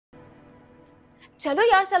चलो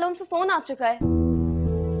यार, सैलून से फोन आ चुका है।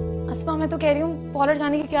 अस्मा मैं तो कह रही हूँ पार्लर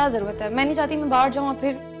जाने की क्या जरूरत है। मैं नहीं चाहती मैं बाहर जाऊँ और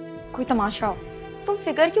फिर कोई तमाशा हो। तुम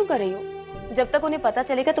फिक्र क्यों कर रही हो? जब तक उन्हें पता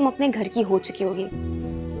चलेगा तुम अपने घर की हो चुकी होगी,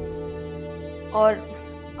 और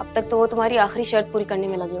अब तक तो वो तुम्हारी आखिरी शर्त पूरी करने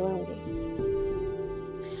में लगे हुए होंगे।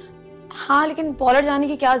 हाँ लेकिन पार्लर जाने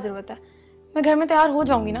की क्या जरूरत है, मैं घर में तैयार हो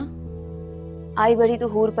जाऊंगी ना। आई बड़ी तो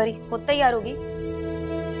हूर परी, खुद तैयार होगी।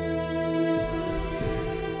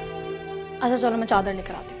 अच्छा चलो मैं चादर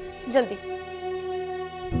लेकर आती हूँ जल्दी।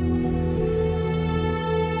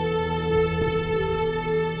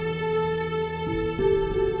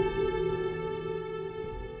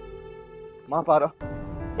 महापारा,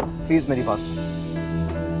 प्लीज मेरी बात सुन।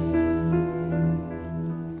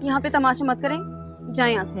 यहाँ पे तमाशा मत करें,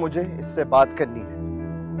 जाएं यहाँ से। मुझे इससे बात करनी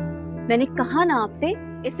है। मैंने कहा ना आपसे,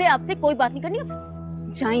 इससे आपसे कोई बात नहीं करनी,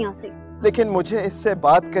 जाएं यहाँ से। लेकिन मुझे इससे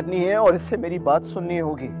बात करनी है और इससे मेरी बात सुननी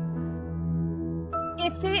होगी।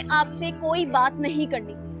 इससे आपसे कोई बात नहीं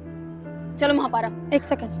करनी। चलो महापारा। एक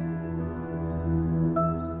सेकंड,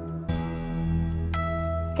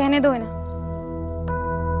 कहने दो इन्हें।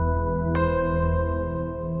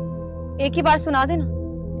 एक ही बार सुना देना।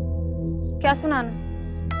 क्या सुनाना,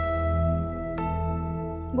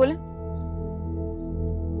 बोले।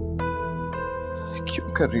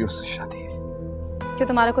 क्यों कर रही हो उससे शादी? क्यों,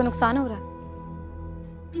 तुम्हारा कोई नुकसान हो रहा है?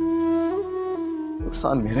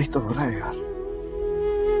 नुकसान मेरा ही तो हो रहा है यार।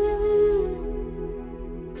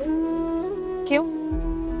 क्यों?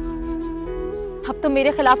 अब तुम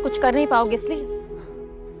मेरे खिलाफ कुछ कर नहीं पाओगे इसलिए?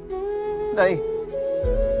 नहीं,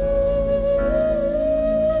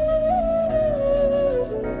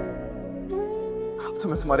 अब तो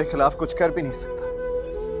मैं तुम्हारे खिलाफ कुछ कर भी नहीं सकता।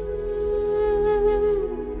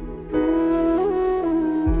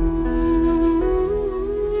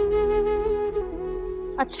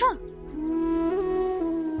 अच्छा,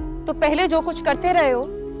 तो पहले जो कुछ करते रहे हो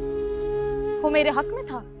वो मेरे हक में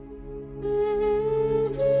था?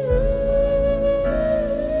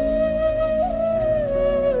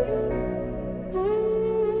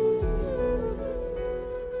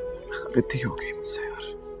 गलती हो गई मुझसे यार।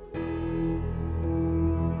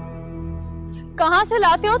 कहां से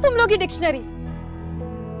लाते हो तुम लोग ये डिक्शनरी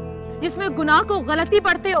जिसमें गुनाह को गलती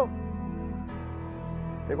पढ़ते हो?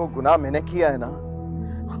 देखो, गुनाह मैंने किया है ना,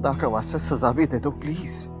 खुदा का वास्ते सजा भी दे दो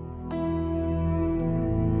प्लीज।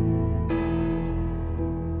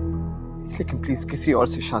 लेकिन प्लीज किसी और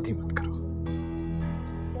से शादी मत करो।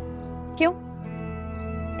 क्यों?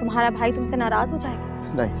 तुम्हारा भाई तुमसे नाराज हो जाएगा?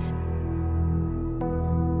 नहीं,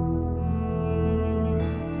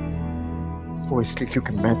 वो इसलिए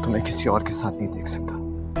क्योंकि मैं तुम्हें किसी और के साथ नहीं देख सकता।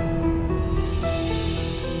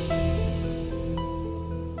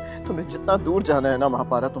 तुम्हें जितना दूर जाना है ना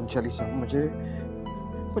महापारा, तुम चली जाओ।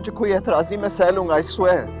 मुझे कोई एतराज नहीं, मैं सह लूंगा, आई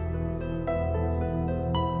स्वेयर।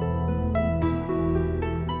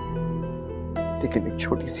 लेकिन एक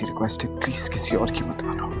छोटी सी रिक्वेस्ट है, प्लीज किसी और की मत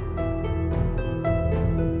मानो।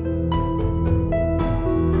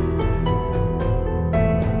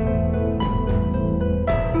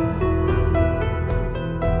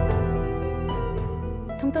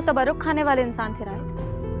 तुम तो तबरुक खाने वाले इंसान थे रायद।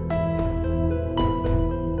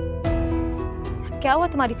 क्या हुआ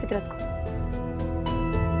तुम्हारी फितरत को?